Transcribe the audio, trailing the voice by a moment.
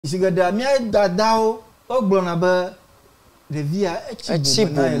Isigada mia dadao ogbona ba devia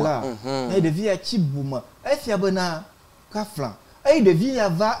echibuma na devia chibuma efia bana kaflan ai devia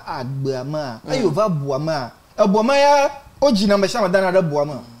va agbama ai va boama aboama ya ojina mashama dana da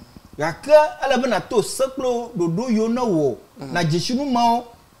boama yaka ala bana to seklo dodo yo na wo na jeshinu ma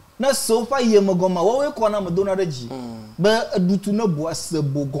na sofa ye magoma wo we kona madona da ji ba dutu na bo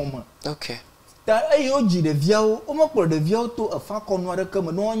asebo goma okay ta ayo ji de viao o makoro de viao to afa kono ara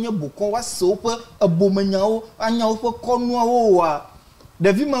kama no anya boko wa sopa abomanyao anyao fa kono wo wa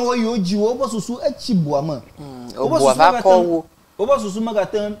de vi ma wo yo ji wo bo susu achiboama o bo va ko wo o bo susu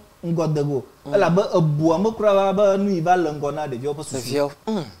magatan ngodego ala ba aboama kura ba nu iba langona de viao bo susu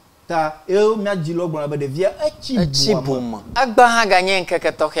ta eu me adilo gbona ba de via achiboama agba ha ganye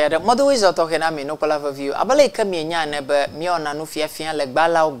nkeke tokere modo wizo tokere na me no pala view abale ka me nya na ba me ona no fiafia le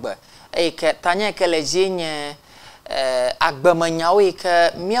gbala ogba ke tanya ke le jinye agbamanyao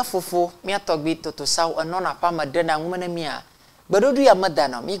ke mia fufu mia Torgbui Thotho Sao anona pa madana ngumene mia gbedodu ya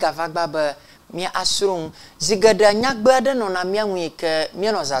madana mi ga vagba ba mia asrun zigada nyagba de no na mia nwi ke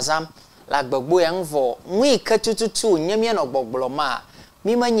mia no zazam la gbogbo ya nvo nwi ke tututu nya mia no gbogblo ma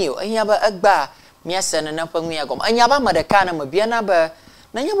mi manyi anya ba agba mia sene na pa nwi agom anya ba madaka na mabia na ba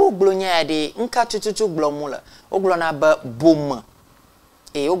na nya bo gblo nya ya de nka tututu gblo mula oglo na ba BOME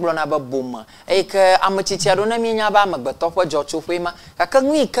oglo na ba BOME ke amachichiado na mienya ba magbeto po jochofwe ma kaka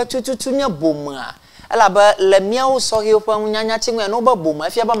nwi ka tututu nya BOME a ala ba le miao so he opa nyanya chinwe no ba BOME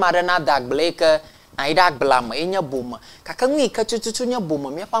afia ba mare na dagble ke na ida agbla ma enya BOME kaka nwi ka tututu nya BOME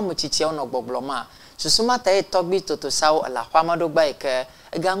mi pa amachichia no gbogblo ma susuma ta Torgbui Thotho Sao ala kwamado gba ke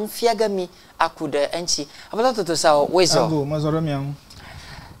ga mfia ga mi akude enchi abata Thotho Sao wezo ago mazoro mian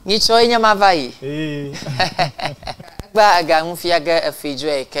ni choi nya mavai ba ga mfia ga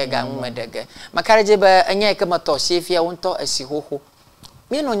afijwe ke ga mmedege makareje ba anya ke mato shefia wonto asihoho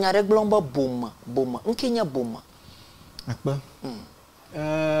mi no nyare glomba BOME nkinya BOME akpa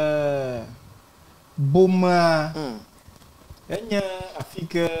BOME enya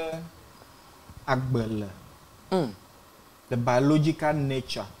afika agbele the biological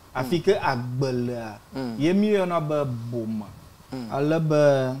nature afika agbele yemi ona ba BOME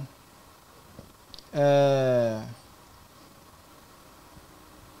alaba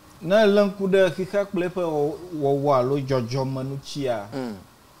na lankuda kika klepe wo lo jojo manuchia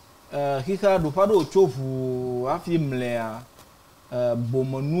kika do pado chofu afi mlea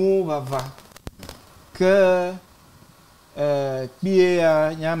BOME nu vava ke pie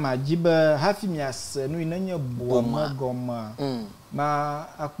ya nyama jiba hafi miase nu inanya BOME goma ma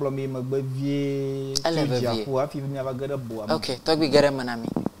akplomi magbavie tujia ko afi mi abagada BOME okay Torgbui gere manami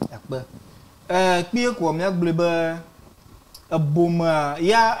akpa pie ko mi agbleba BOME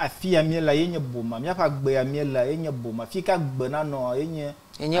ya afia mi la yenye BOME mi afa gbe ya mi la yenye BOME fika gbe na no yenye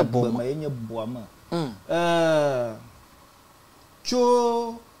BOME yenye BOME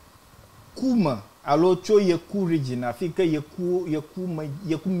cho kuma alo cho yeku region afika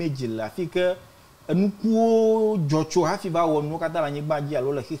yeku mejila afika nuku jocho hafi ba wonu kata la nyigba ji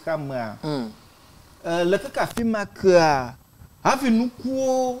alo le hikama le kaka fima ka hafi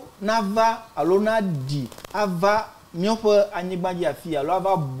nuku nava alo na di ava miopo anyigbaji afia alo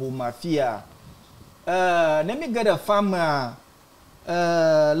ava BOME afia ne mi gada fama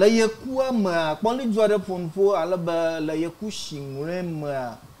la yeku ama kpoli jode ponfo alaba la yeku shingure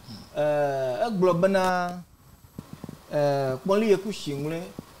ma aglobana kpoli yeku shingure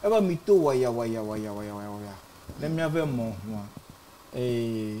eba mito waya ne mi ave mo ho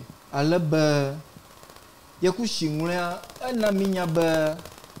alaba yeku shingure na minya ba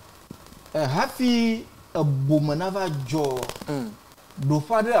hafi BOME na va jo do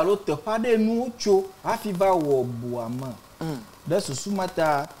fade alo te fade nu cho hafi ba wo boama da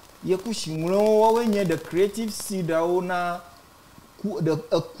susumata yeku shingure wo wenye the creative seed ona ku de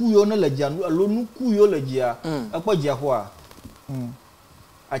akuyo na lajanu alo nu kuyo lajia akpa jia ho a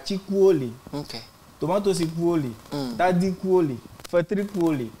achi kuoli okay tomato si kuoli tadi kuoli fatri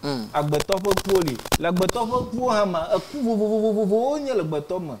kuoli agbetofo kuoli lagbetofo kuo hama aku vovovovovo onye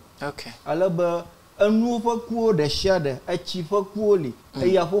lagbetoma okay alaba anu fo kuo de shade achi fo kuoli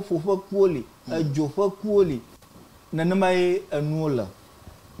eya fo kuoli ajo fo kuoli nanamai anu la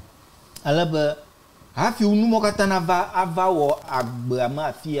alaba hafi unu mokata na ava wo agba ma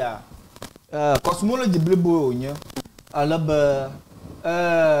afia cosmology blebo onye alaba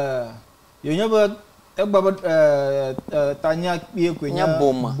yonya ba egba tanya pie kwenya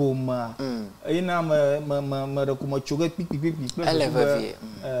BOME ina ma da kuma chuga pipi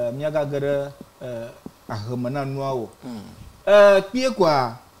miaga gara ahama na nuawo pie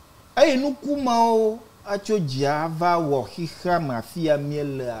kwa ai nu kuma atso dzia va wɔ xixa me afi ya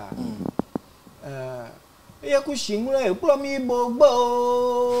mielea eye ku si ŋu le kplɔ mi gbogbo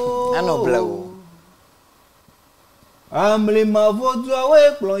anɔ ble o amlima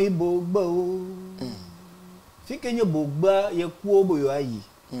voduawoe kplɔ yi gbogbo fi ke nye bogbea ye kuwo bo yo ayi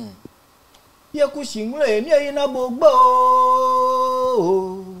ye ku si ŋu le mi yina gbogbo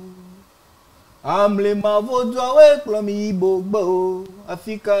amlima voduawoe kplɔ mi yi gbogbo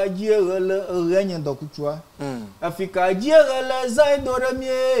afi ka dzi le nye dɔkutsua afi ka dzi le zã do ɖe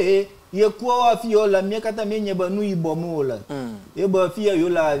mie ye kuwo afi yo le mie katã mie nye be nu yibɔ me wo le ye be afi yo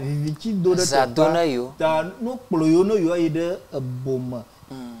le vivitsi do ɖe teƒe ta nu kplɔ yo no yo yi ɖe ebome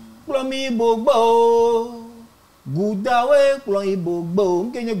kplɔ mi gbogbo gudawoe kplɔ yi gbogbo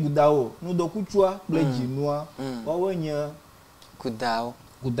nke nye gudawo nudɔkutsua kple dzinua woawoe nye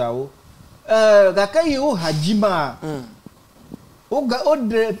gudawo gake yi wo hadzi ma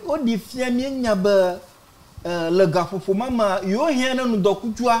o di fia mi nya be le gaƒoƒo mama yo hia ne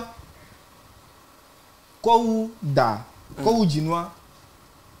nudɔkutsua kɔwu da kɔwu dzinua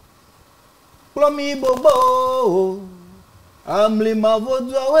kplɔ mi gbogbo amlima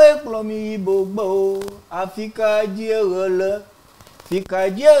voduawoe kplɔ mi gbogbo afi ka dzi le fi ka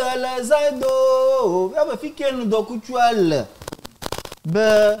dzi le zã do ebe fi ke nudɔkutsua le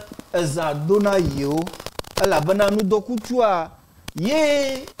be eza do na yiwo elabena nudɔkutsua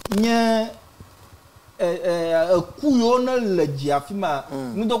ye nye eku yiwo ne le dzi afi ma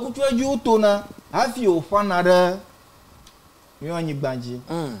nudɔkutsua dzi wotona hafi wòƒãna ɖe míɔ anyigba dzi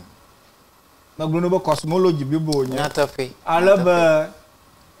megblɔ be cosmology bibo wònye ale be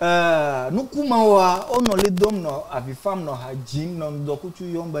nukumewoa wonɔ li dom nɔ avi fam nɔ ha dzim nɔ nudɔkutsu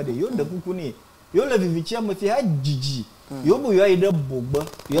yɔm be ɖe yewo ɖe kuku nɛ yewo le vivitsia me fi ha dzidzi yewo be yewoayi ɖe bogbe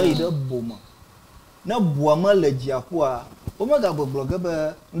yewoayi ɖe bome ne boa me le dziaƒoa womegagbɔgblɔ ge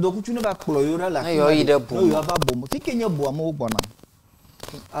be nudɔkutsu ne va kplɔ yewo ɖa le afi ma ne yewo va bome fi ke nye boa me wo gbɔna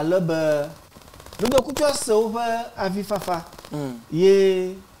ale be nudɔkutsua se woƒe avifafa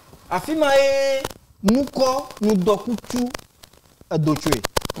ye afi ma ye nukɔ nudɔkutsu edotsoe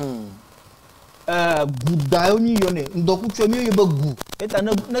gudawo mi yɔnɛ nudɔkutsua mi yɔ be gu eta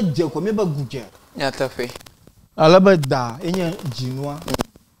ne dze ko mi be gu dze ale be da enye dzinua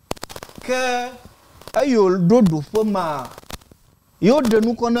ke eyo ɖoɖoƒe ma yewo ɖe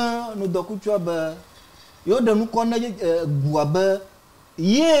nukɔ ne nudɔkutsua be yewo ɖe nukɔ ne gua be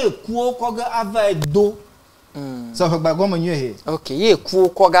ye kuwo kɔ ge ava do ça fait pas comme mieux he OK ye kuwo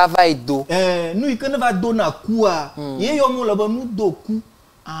kɔ ge ava do nu yi ke ne va do na kua ye yɔ mo le be nu do ku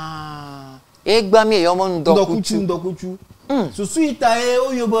e gba mi yɔ mo ndɔkutsu susu ita ye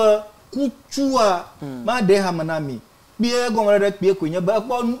o yɔ be kutsua ma de ha na mi kpie gɔmɔ ɖe kpie ko nye be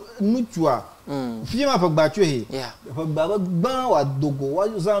ekpɔ nutsua fi ma ƒe gba tso he ƒe gba be gbã wa dogo wa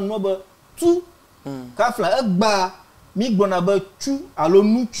zã nu be tu kafla egba mi gbɔna be tsu alo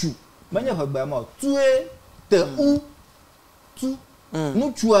nutsu menye ƒe gba ma tue te u tu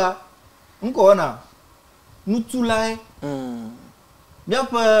nutsua ŋkɔ wɔna nutulae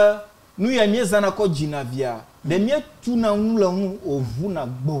míaƒe nu ya míezãna kɔ dzina via ɖe míetuna ŋu le ŋu wòvuna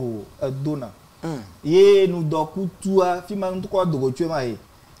gbo edona ye nudɔkutua fi ma ŋutɔ dogo tsoe ma he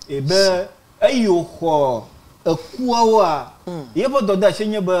ebe eyi wòxɔ ekuawoa yeƒe dɔdeasi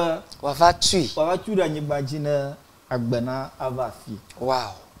nye be wòava tui ɖe anyigba dzi ne agbena ava fi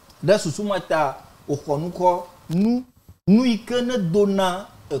wow ɖe susu ma ta wòxɔ nukɔ nu yi ke ne dona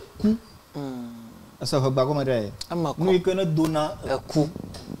eku ese ƒe gba kɔme ɖe nu yi ke ne dona eku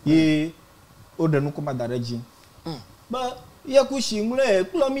ye woɖe nukɔ ma da ɖe dzi be ye ku si ŋlɔ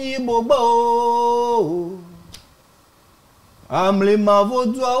kplɔ mi gbogbo amlima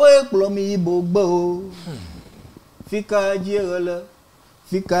voduawoe kplɔ mi gbogbo fi ka dzi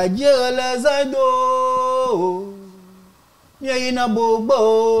le zã do mie yina gbogbo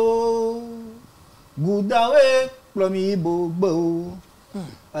gudawoe kplɔ mi gbogbo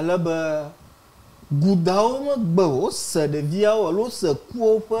ale be gudawo megbe o se ɖeviawo alo se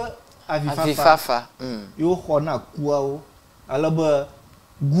kuwo ƒe avifafa yewo xɔ na kuawo ale be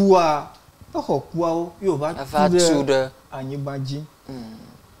gua exɔ kuawo ye wòva tu ɖe anyigba dzi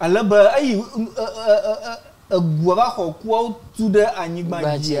ale be eyi egua va xɔ kuawo tu ɖe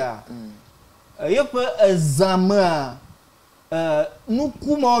anyigba dzia yeƒe ezã mea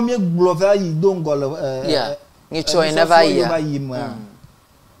nuku mawo mi gblɔ va yi do ŋgɔ le nyitsɔe ne va yi mea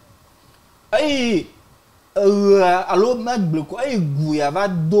eyi alo magble ko eyi gu ya va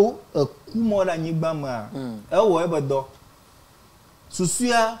do eku mawo ɖe anyigba mea ewɔ ebe dɔ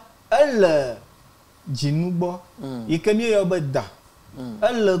susua ele dzinu gbɔ yi ke mi yɔ be da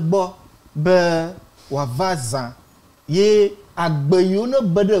ele gbɔ be wòava zã ye agbe yo ne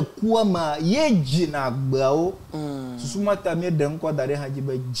bede kua ma ye jina agbeawo susuma ta mi de nko da de ha ji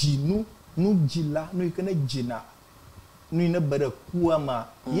be jinu nu jila nu ikene jina nu ne bede kua ma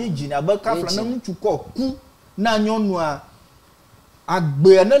ye jina ba ka fla na mutu ko ku na nyonu a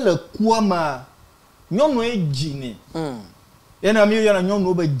agbe na le kua ma nyonu e jini yana mi yana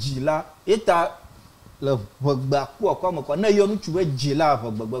nyonu be jila eta le vegba ku ko ma ko na yo nu tu be jila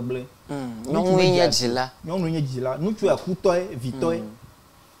vegbegble nyɔnu nye dzila nyɔnu nye dzila ŋutsu akutɔe vitɔe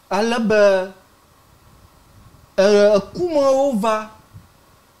ale be ekumewo va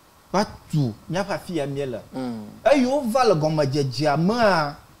tu míaƒe afi ya mie le eye wova le gɔmedzedzea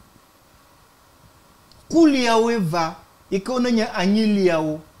mea kuliawoe va yi ke wonenye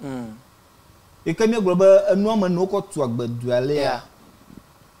anyiliawo yi ke míegblɔ be enua me ne wokɔ tu agbedua lea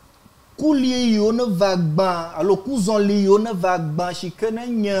kuli yiwo ne va gbã alo kuzɔli yiwo ne va gbã si ke ne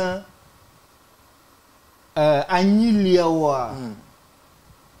nye anyiliawoa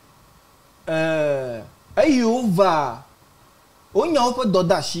eye wova wonya woƒe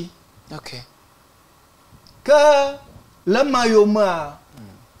dɔdashi ke le ma yo mea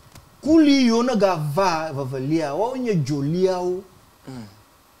kuli yiwo ne gava vevelia woawo nye dzoliawo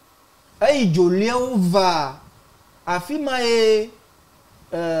eye dzoliawo va afi ma ye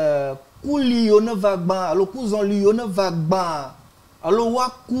kuli yiwo ne va gbã alo kuzɔli yiwo ne va gbã alo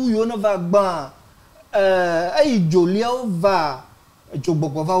woaku yiwo ne va gbã eye dzoliawo va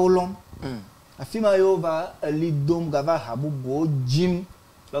dzogbɔgbɔ va wo lɔm afi ma ye wova eli dom gava ha bubuwo dzim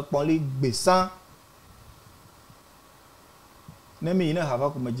le kpɔli gbesã ne mi yi ne ha va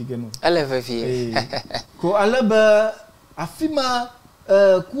kume dzige no ele vevie ko ale be afi ma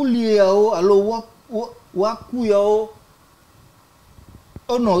kuli yawo alo woaku yawo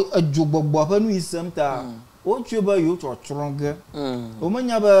ono dzogbɔgbɔ ƒe nu yi sem ta wotsoe be yewo tsɔtsrɔ̃ ge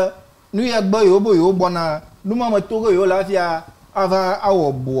womenya be nu ya gbe yewo be yewo gbɔna numame to ge yewo le afia ava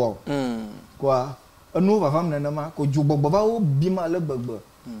awɔ boa kwa enu vavam nenema ko dzogbɔgbɔ va wo bim ale gbegbe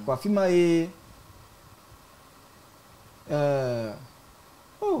ko afi ma ye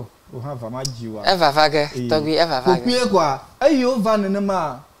o ha va ma dziwa evava ge tɔgbi evava ge kopie kwa eye wo va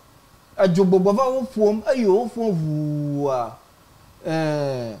nenema dzogbɔgbɔ va wo ƒom eye wo ƒom ʋuua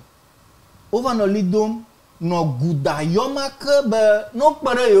wo va nɔ li dom nɔ guda yɔma ke be no kpe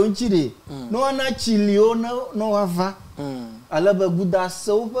ɖe yewo ŋuti ɖe no wana tsiliwo no wava ale be guda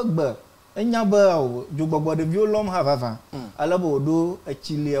se woƒe gbe enya be dzogbɔgbɔ ɖeviwo lɔm ha vava ale be woɖo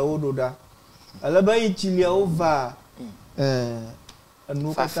etsiliawo ɖo ɖa ale be eye tsiliawo va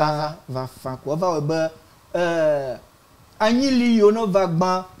enu katã va fa ko eva wɔ be anyili yiwo ne va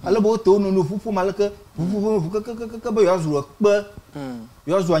gbã ale be wote wo nono ƒuƒom aleke ʋuʋuʋu kekekeke be yewoazu ekpe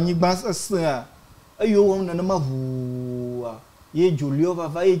yewoazu anyigba sesẽa eye wowɔm nenema ʋuua ye dzoliawo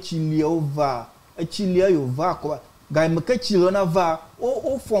vava ye tsiliawo va etsilia yewo va akɔ game ke tsiliawo na va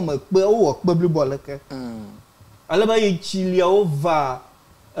wo fɔm ekpe wowɔ kpe blibo aleke ale be ye tsiliawo va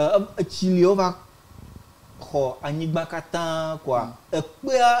tsiliawo va xɔ anyigba katã koa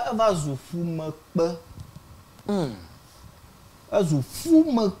ekpea eva zu fumekpe ezu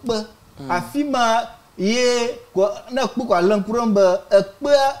fumekpe afi ma ye ne kpe ko ale ŋku ɖem be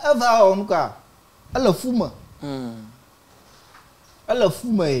ekpea eva wɔ nu ka ele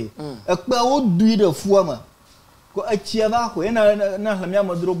fume ye ekpea wodui ɖe fua me ko etsia va xɔ ye na xlẽmia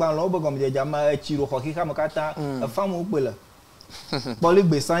me dro gbalẽwo be gɔmedzedze ma etsi ɖo xɔ xixa me katã efam wo kpe le kpɔli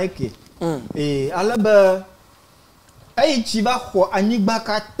gbesã eke ale be eye tsi va xɔ anyigba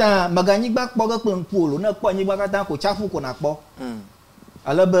katã mega anyigba kpɔ ge kple ŋku lo ne kpɔ anyigba katã ko tsaƒu ko nakpɔ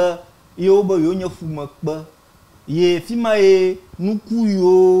ale be yewo be yewo nye fumekpe ye fi ma ye nuku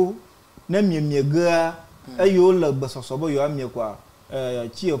yiwo ne miemie gea eye wole gbesɔsɔ be yewoamie koa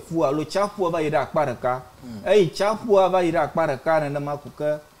tsi efu alo tsaƒua va yi ɖe akpa ɖeka eye tsaƒua va yi ɖe akpa ɖeka nenema ko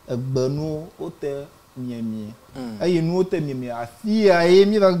ke egbenuwo wote miemie eye nuwo te miemie afia ye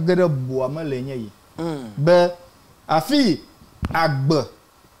mi va ge ɖe boa me le nye yi be afi agbe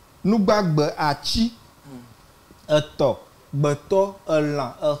nugbagbe atsi etɔ gbetɔ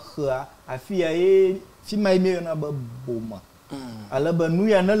elã exea afia ye fi ma ye mi yɔna be bome ale be nu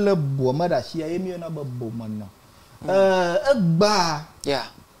ya ne le boa me ɖe asia ye mi yɔna be bome nɔ egba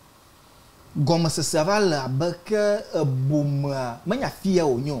gɔmesesea va le abe ke bomea menya fia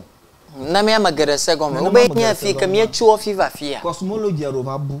wonyo na mi ame geɖe se gɔme wobe nye fi ke mietso fi va fia cosmology ro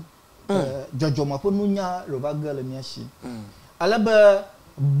va bu dzɔdzɔme ƒe nunya ro va ge le mia si ale be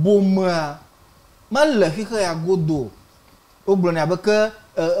bomea mele xixe ya godo wogblɔ nɛ abe ke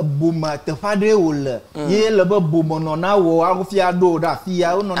bomea teƒe aɖee wòle ye le be bome nɔna wɔ awofia ɖo ɖe afi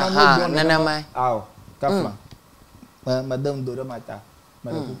ya wonɔna nugblɔ nenema awɔ kafla medem do ɖe mata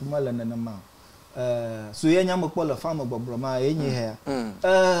mele kuku mele nenema so ye nya mo le fam gbogbo ma ye nye he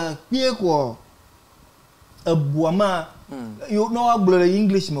pie ko ebuama you know agbo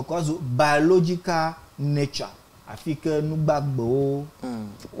English mo ko so biological nature afika nu gbagbo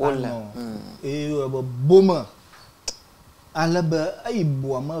wala BOME alebe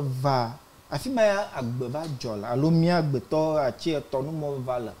ibuama va afima ya agbe va jola alo mi agbeto achi eto nu mo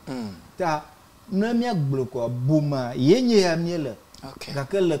va la ta na mi agbo ko BOME ye nye ya mi le okay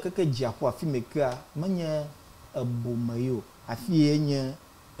gakele keke jiapo afime ka manye BOME yo afi ye nye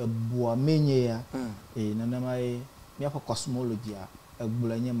buame nye ya nana mai mi apa cosmology a agbo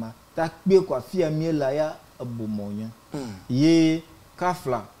nye ma ta gbe ko afi mi la ya BOME nya ye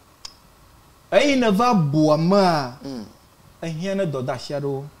kafla ai na va BOME ahia na doda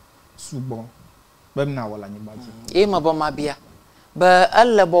shado sugbon bem na wala nyibaji e mabo mabia ba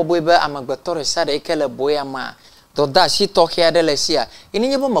alla bobo be amagbetore sade ikele boya ma doda shi tokia de lesia ini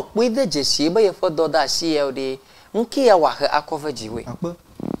nyebo makwide jesi ba ye fo doda shi e de nki ya wa ha akova jiwe akpo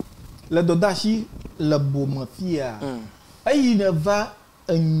le doda shi le BOME fia ai na va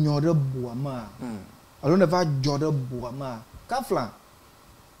enyore BOME alo na va jode BOME kafla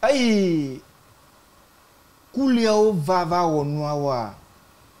ai kuliao va wonua wa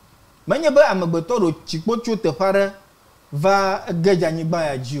manye ba amagbeto ro chikpocho te pare va geja nyigba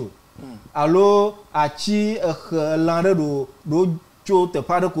ya jio alo achi lanre ro cho te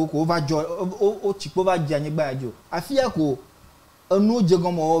pare ko va jo o chikpo va ja nyigba ya jio afia ko enu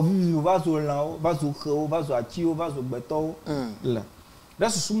jegomo vivi va so lan va so kho va so achi va so gbeto la da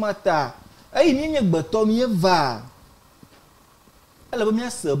susumata ai ni nyegbeto mi va ele ba mi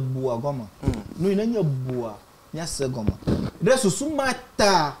ase bua goma no ina nya bua nya se goma de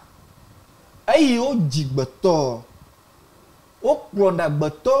susumata ai o jigbeto o kronda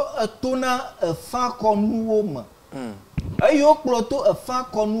gbeto etona efa konuwo ma ai o kloto efa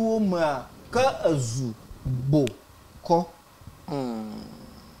konuwo ma ka azu bo ko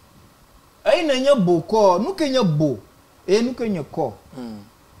ai na nya bo ko nu ke nya bo nu ke nya ko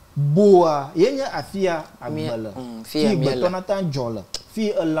boa yenya afia agbala fi betona tan jola fi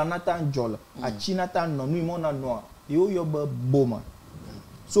elana tan jola achina tan no nu mo na no yo be BOME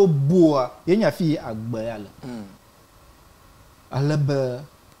so boa yenya fi agbaya la alebe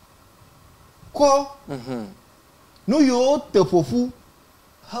ko no yo te fofu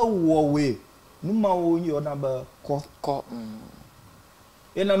ha wo we nu ma wo yo na be ko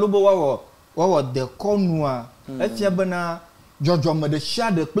ena no bo wa de ko nu a afia bana Jojo me de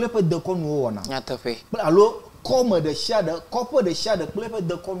shade klepe de konu wona nyatafe alo comme de shade kopo de shade klepe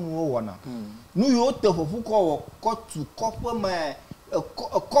de konu wona nu yo te fofu ko tu kopo me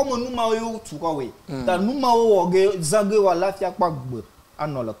comme nu ma yo tu ko we ta nu ma wo ge zage wa lafia pa gbe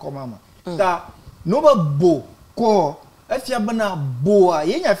anole koma ma ta no ba bo ko afia bana bo a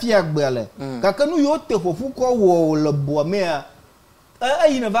ye nya fia gbe le kaka nu yo te fofu ko wo le bo me a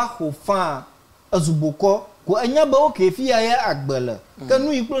ayi na va ho fa azuboko ko anya ba o ke fi ya agbele ka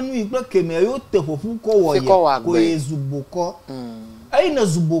nu iklo keme yo te fofu ko wo ye ko ezuboko ai na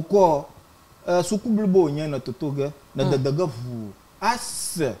zuboko sukublibo nya na totoge na dadaga fu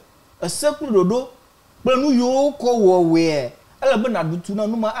asekuru dodo pe nu yo ko wo we ala be na dutu na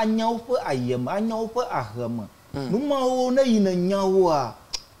nu ma anya wo pe ayem anya wo pe ahama nu ma wo na yin nya wo a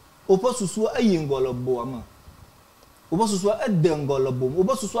o pe susu ayi ngolo bo ama o pe susu edengolo bo o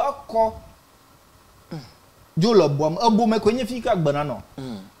pe susu akọ Jola BOME ko nye fika gbana no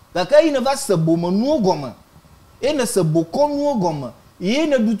da kai na va se BOME nu goma ene se boko nu goma ye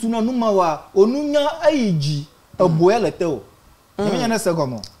na dutu na nu mawa onunya ayiji aboya lete o nyanya na se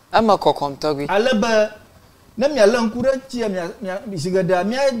goma ama kokom togi alebe na mi ala nkura ti mi sigada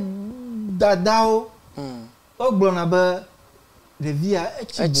mi dadao ogbona ba de via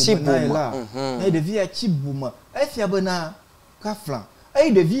echi BOME la na de via echi BOME efia bana kafla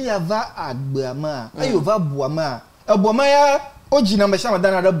ai de via va agbama ai va boama boama ya ojina mashama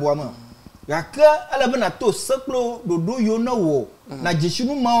dana da boama yaka alaba na to seklo dodo yo na wo na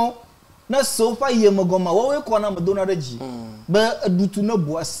jeshinu ma na sofa ye magoma wo we ko na madona da ji ba dutu na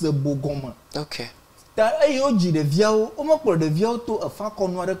bo asebo goma okay ta ai oji de via o ma pro de via to afa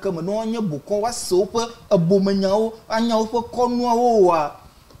kono ara kama no anya boko wa sofa abomanyawo anya wo kono wo wa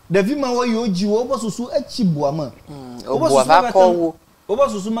de vi ma wo yo ji wo bo susu achi boama o bo va ko wo oba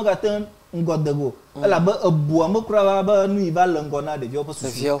susu magatan ngodego ala ba abua makura ba nu iba lengona de vio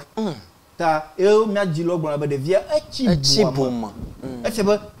susu ta mi ajilo gbona ba de via echi BOME eche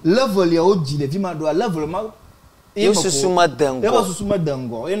ba level ya oji de vima do level ma yo susu madango yo susu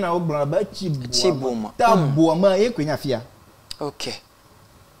madango ina ogbona ba echi BOME ta BOME e kwenya fia okay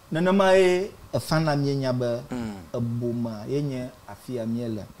nana mai afana mienya ba BOME yenye afia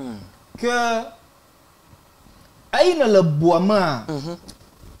miele ke aina le boama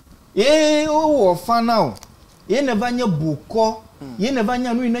ye o fanao ye ne va nye boko ye ne va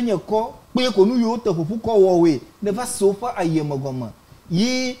nya nu ne nye ko pe ko nu yo te fufu ko wo we ne va so fa ayemo goma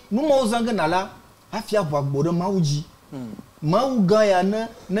ye nu mo zanga na la afia bo agboro mawuji mawuga ya na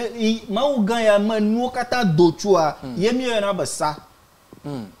mawuga ya ma nu kata dochua ye mi na ba sa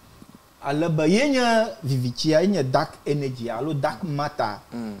alaba ye nya vivichia ye dark energy alo dark matter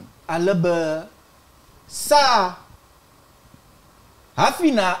alaba sa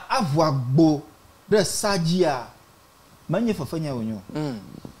afina avoagbo de sajia manye fafanya wonyo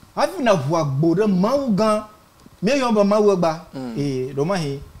afina avoagbo de mawuga me yo ba mawu gba do ma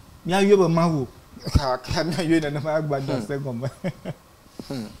he mi ayo ba mawu ka mi ayo na ma gba do se gom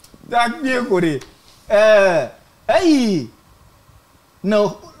tak bi ko re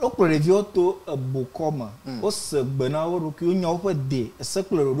no okure vioto bokoma o se gbena o ro ki o nya o fe de se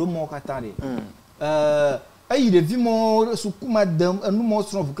kure ro mo katare de vi mo sukuma dam anu mo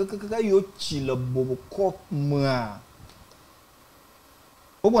sron fu kaka yo chi le boboko ma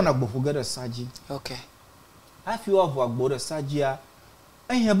o bona gbofu gada saji okay afi wa vo agbodo saji a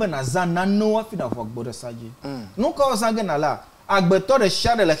ehia be na za na no afi na vo agbodo saji no ka o sanga na la agbeto de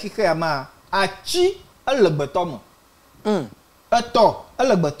shade la kike ya ma achi alagbeto mo eto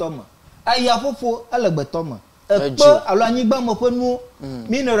alagbeto mo aya fofo alagbeto mo epo alo anyigba mo pe nu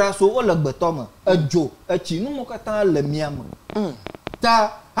mineral so alagbeto mo ejo echi nu mo kata le miam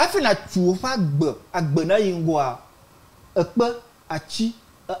ta afi na tu fa agbe na yingwa epo achi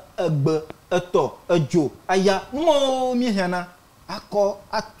egbe eto ejo aya numo mi hana akọ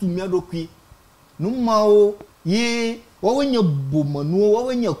atumi adokwi numao ye wo nye bomanu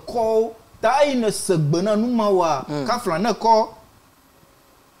wo nye ko ta ina segbe na numawa kafla na ko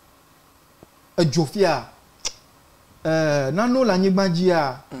ejo fia na no la nyigbaji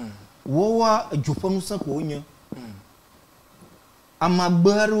a wo wa ejo fonu san ko onye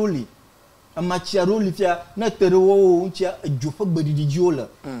amagbaroli amachiaroli fia na tere wo ntia ejo fa gbedidi jiola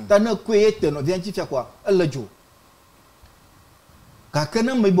ta na kwe te no via fia kwa elejo ka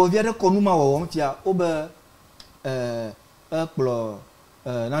kana me bo via de konuma wo fia obe ekplo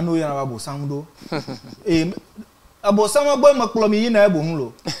na no ya ba bo sando abo sama boy makplo mi na ebo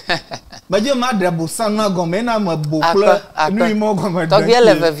hunlo baje ma de bo sanu agome na ma bo plo ni mo goma to bi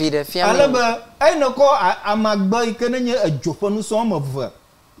ele va vide fia alaba ai no ko amagba ikene nye ejo fa nu so ma vuva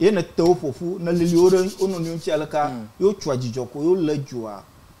ye na te ofofu na lili ore onu ni nchi alaka yo twa jijoko yo lajua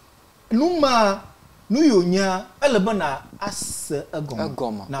numa nu yonya alaba na ase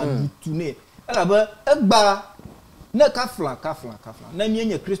agoma na dutune alaba egba na kafla na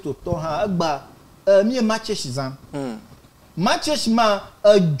mienye Kristo to ha egba mi macheshizan macheshma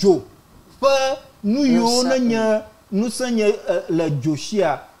ajo fa nu yo na nya nu sanye la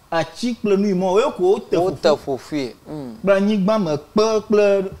joshia a chiple nu mo e ko te fofu bra nyigba ma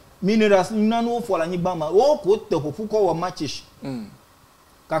pe minerals nanu fo la nyigba ma o ko te fofu ko wa machesh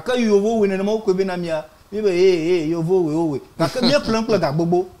kaka yo wo we na mo ko be na mia bi be yo wo we o we kaka mi plan ga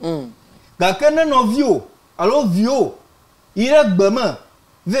gbogbo kaka na no vio alo vio ire gbema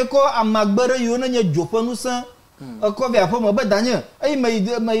ve ko amagbere yo na nya jofa nu san ko be afo mo be danye ai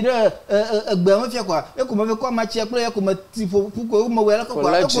mai re gbema fia kwa e ko mo ve ko ma chi akple e ko ma ti fo ko mo we la ko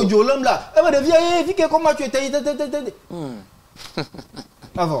kwa ko jolam la e be de vie fi ke ko ma chue te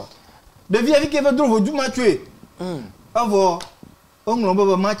avant de vie fi ke ve dro vo du ma chue avant onglon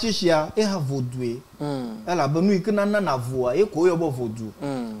baba ma chi shia e ha vodue ala ba nu ikna na voa e ko yo bo vodu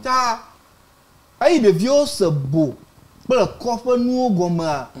ta ai de vie se bo bla kofa nu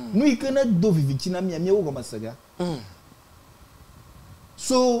ogoma nu ikena do vivichi na mi ogoma saga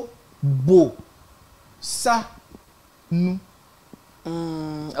so bo sa nu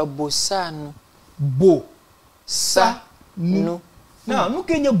abosa nu bo sa nu na nu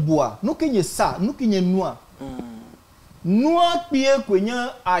kenye boa nu kenye sa nu kenye nua nua pie kwenya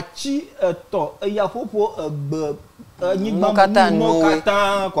achi eto ya fofo egbe nyigba mo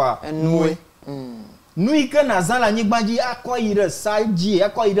kata kwa nuwe nu ike na zala nyigbaji akoyire saji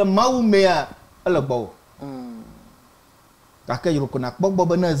akoyire maumea alagbo kaka yiroko na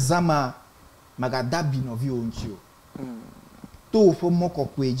gbogbo na zama magadabi no vi onchio to fo moko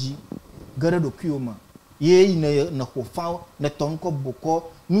kweji gare do kioma ye na kofa na tonko boko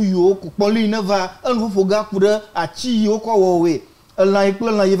nu yo ko poli na va anu fo ga kure achi yo ko wowe la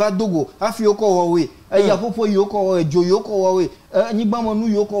iplo la yiva dogo afi yo ko wowe aya fofo yo ko wowe jo yo ko wowe nyigba mo nu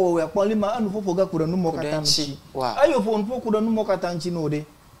yo ko wowe poli ma anu fofo ga kure nu mo katanchi ayo fo nu kure nu mo katanchi no de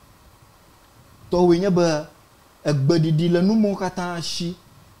to we nya ba egbedidi le nu mo katanchi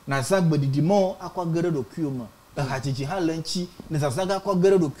na za gbedidi mo akwa gere do kioma hadzidzi hã le ŋtsi ne zazãga akɔ ge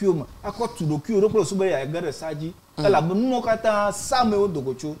ɖe ɖokuiwo me akɔ tu ɖokuiwo ɖo kple sube ya ge ɖe sa dzi elabe nuwo katã sa mewo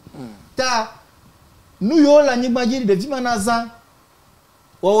dogo tso ta nu yiwo le anyigba dzi ɖevi ma na zã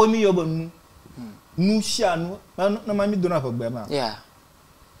wɔwo mi yɔ be nu sia nu na ma mi dona ƒe gbe ma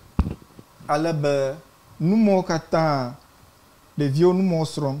ale be numo katã ɖeviwo numo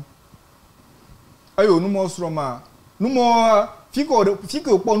srɔ̃m eyo numo srɔ̃m ma numo fi ke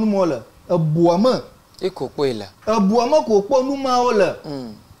wokpɔ numo le ebua me iko kpoe le ebua me ko wokpɔ numawo le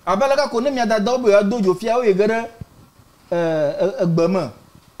abe leka ko ne mia dadawo be yeado dzo fia wo yi ge ɖe egbe me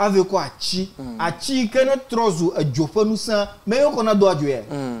ave kɔ atsi ke ne trɔ zu edzo ƒe ŋusẽ me yewo kɔ na do adzo ya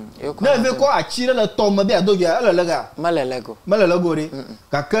ne eve kɔ atsi ɖe le tɔ me be ado dzo ya ele le ga mele le go ɖe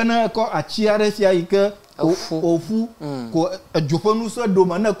gake ne kɔ atsi aɖe fia yi ke ofu ko edzo ƒe ŋusẽ ɖo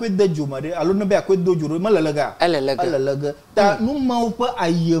me ne koe de dzo me ɖe alo ne be akoe do dzo ɖo mele le ga ele le ge ta numawo ƒe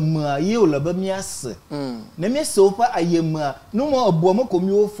ayemea ye wole be míase ne míase woƒe ayemea numawo ebua me ko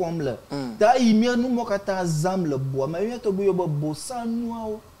míwo fɔm le ta eyi mía numawo katã zãm le bua me mía tɔgbe yɔ be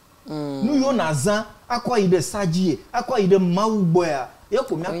bosanuawo nu yiwo na zã akɔ yi ɖe sa dzi akɔ yi ɖe mawu gbɔa ye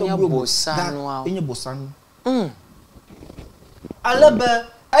ko mía tɔgbe bosanuawo enye bosanu ale be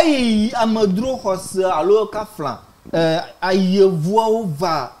eyi amedro xɔse alo kafla ayevuawo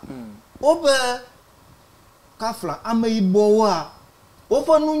va wobe kafla ameyibɔwoa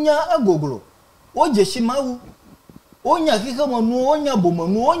woƒe nunya egoglo wodze si mawu wonya xixeme nuwo wonya bome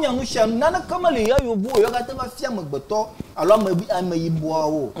nuwo wonya nu sia nu naneke mele ya yovuwo yewo katã va fia amegbetɔ alo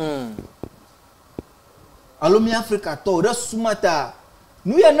ameyibɔawo alo mi afrikatɔwo ɖe sumata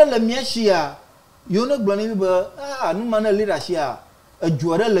nu ya ne le mía sia yewo ne gblɔ ne mi be nu ma ne li ɖe asia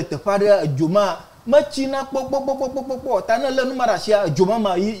edzo aɖe le teƒe aɖe edzo ma metsi na kpɔkpɔkpɔkpɔkpɔ ta ne le nu ma ɖe asia edzo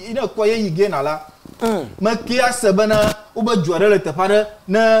ma yi ne kɔ ye yi ge na la meke ase bena wobe dzo aɖe le teƒe aɖe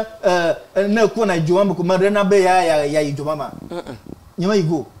ne ko na dzo ma ko me ɖe na be ya yi dzo ma nye me yi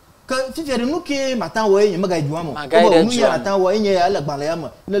go ke fifia ɖe nu ke mata wɔ ye nye mega yi dzo ma wo nu ya mata wɔ ye nye ya le gbalẽ ya me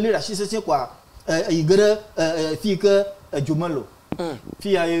ne li ɖe asi sese kwa yi ge ɖe fi ke edzo me lo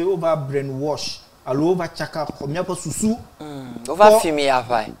fi ya ye wo va brain wash alo wo va tsaka xɔ míaƒe susu wo va fi mi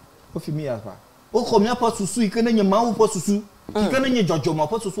ava wo xɔ míaƒe susu yi ke ne nye mawu ƒe susu yi ke ne nye dzɔdzɔme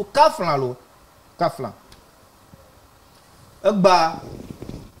ƒe susu kafla lo kafla egba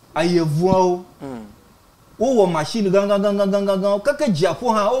ayevuawo wowɔ machine gãgãgãgãgãgã keke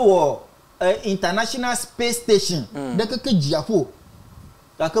dziaƒo hã wowɔ international space station ɖe keke dziaƒo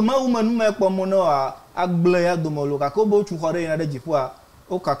gake mawu me nu me kpɔ mo ne agble ya dome lo gake wobe wotsu xɔ ɖe yina ɖe dziƒoa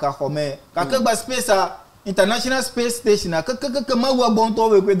o kaka xɔme kake gba space international space station keke mawu agbɔ ŋutɔ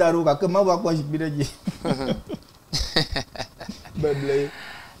wo koe da ɖo gake mawu akpɔ zikpui ɖe dzi beble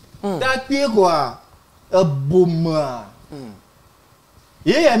takpie koa ebomea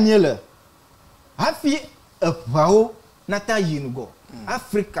ye ya mie le hafi eʋawo nata yi nugɔ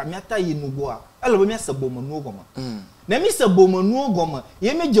Afrika miata yi nugɔa ele be míase bomenuwo gɔme ne mi se bomenuwo gɔme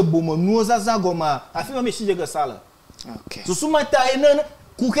ye mi dze bomenuwo zaza gɔmea afi ma mi si dze ge sa le susu ma ta ye ne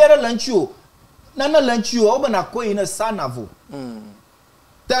kuxe ɖe le ŋtsi o nane le ŋtsi o wo bena ko yi ne sa na vo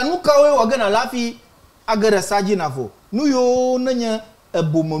ta nu kawoe wɔ ge na lafi age ɖe sa dzi na vo nu yiwo ne nye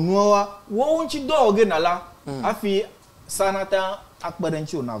ebomenuwoa wowo ŋtsi dɔ wɔ ge na la afi sa nata akpe ɖe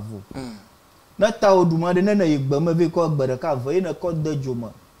ŋtsi o na vo ne ta wo ɖuma ɖe ne yi gbe me ve kɔ gbe ɖeka ve yi ne kɔ de dzo me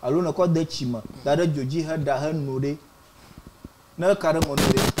alo ne kɔ de tsi me da ɖe dzo dzi heɖa heno ɖe ne ka ɖe me no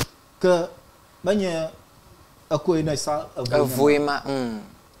ɖe ke menye eko yi ne sa evoe ma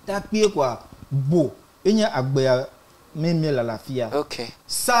takpie kwa bo enye agbea meme la lafia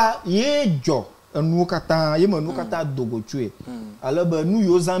sa ye dzɔ enuwo katã ye me nuwo katã dogo tsoe ale be nu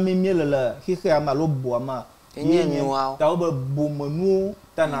yiwo zã meme le xexea me alo boa ma ye nye ta wo be bomenuwo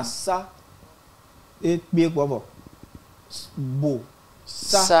ta na sa ekpie kwa vɔ bo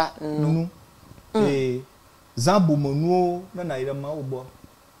sa nu zã bomenuwo ne na yi ɖe mawo gbɔ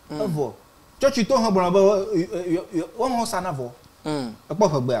evɔ tsɔtsi to hã gblɔna be wɔn sa na vɔ ekpɔ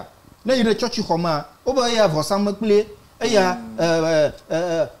ƒegbea ne yi ɖe tsɔtsi xɔ ma wo be eya vɔsamekpli eya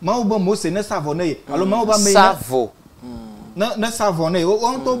mawu be Mose ne sa vɔ ne ye alo mawu be ame sa vɔ ne sa vɔ ne ye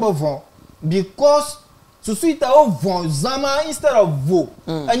wɔn ŋutɔ be vɔ because susu ta wo vɔ zama instead of vo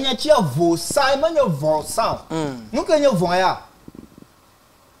enya tsia vo sa menye vɔ sa nu ke nye vɔ ya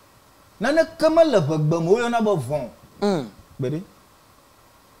nane keme le ʋegbe me wo yɔna be vɔ gbede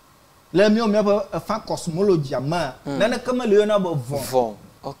le mío míaƒe efa cosmology ma nane keme le yɔna be vɔ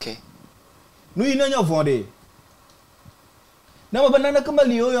nu yi ne nye vɔ ɖe ne me be nane keme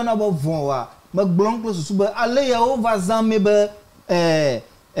le yɔna be vɔ wa me gblɔm kple susu be ale ya wo va zã mi be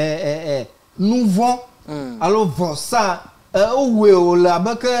nu vɔ alo vɔ sa wowoe wo le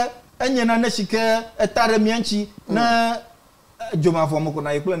abe ke enye na shike etare mianchi na joma fomo ko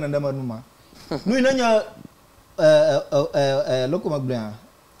na ikple na ndama numa nu inanya loko magblen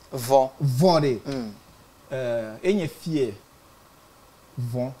vent de enye fie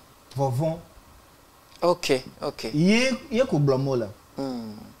vent OK ye ko blamola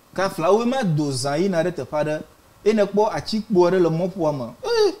ka flawe ma dozan yi na rete pada ene kpo achikpo re le mopo ama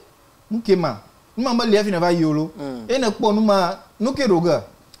nkema numa ma liafi na va yolo ene kpo numa nuke roga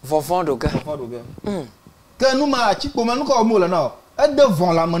vovon doga que numa achikpo ma nuka omola na ede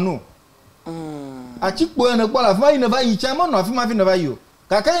von la manu achikpo ene kpo la fa ine va yi chama no afi ma fi na va yo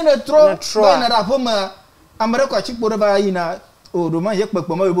kaka ene tro ba na da poma amre ko achikpo re va yi na o do ma ye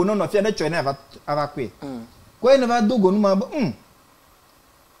pepo ma bo no fi na cho na ava kwe ko ene va dogo numa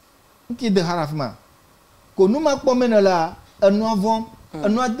nki de harafi ma ko numa kpo mena la enu avon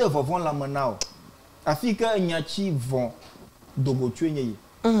enu ade vovon la manao afika nyachi von dogo twenye yi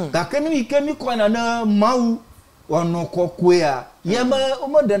kaka ni kemi ko na mau ono kokwe a ye ma o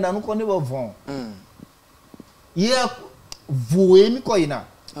mo de na no ko ne vovon ye voe mi ko ina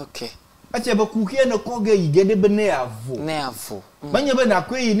ache ba ku ke na ko ge yigede be ne avo banye be na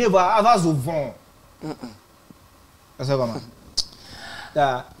kwe yi ne va avazo von asa ba ma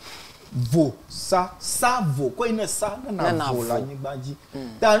da vo sa vo ko ina sa na vo la nyigbaji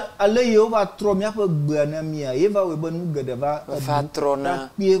da ale ye o va tro mi afa gbe na mi a ye va we be nu gede va tro na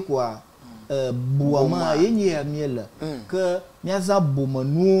pie kwa buama ye nyi ya mi le ke mi aza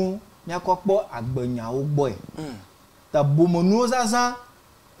bomanu mi akokpo agbenyawo gbo e ta bomanu zaza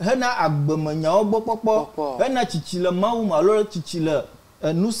hena agbemenyawo gbo popo hena chichile mawu ma lo chichile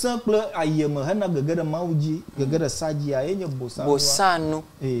nusan kple ayeme hena gegede mawu ji gegede saji a ye nye bosanu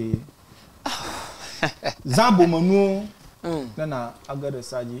Zambo manu na agade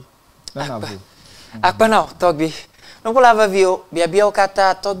saji na vo akpana Torgbui no kula va vio bia o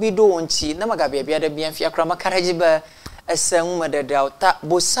kata Torgbui do onchi na maga bia de bia fia kra makaraji ba esan mu de da ta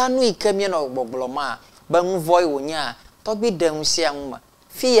bosanu ikami na ogbogbolo ba mu voi wonya Torgbui de nsi anuma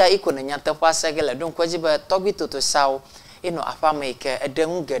fia iko na nyata kwa segele don kwaji ba Torgbui Thotho Sao ino afama ike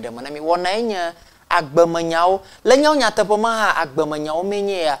edengu gede mo na mi wona enya agbemanyawo le nyawo nyata po ma ha agbemanyawo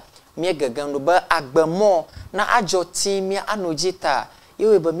menye ya mi gagan do ba agbemo na ajoti mi anojita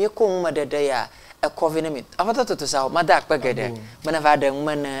yewe ba mi ko mu dede ya e covenant afata Thotho Sao mada akpegede bana va de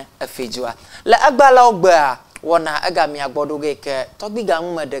mmana afejua le agbala ogba wona aga mi agbodo ge ke Torgbui ga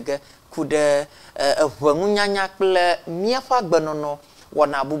mu dege kude ehwangu nyanya kple mi afa agbenono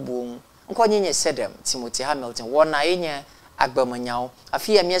wona abubu nko nyenye sedem Timothy Hamilton wona yenye agbemanyawo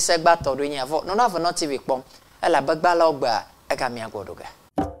afia mi ese gba todo nya vo no na vo no TV pom ela bagbala ogba aga mi agbodo ga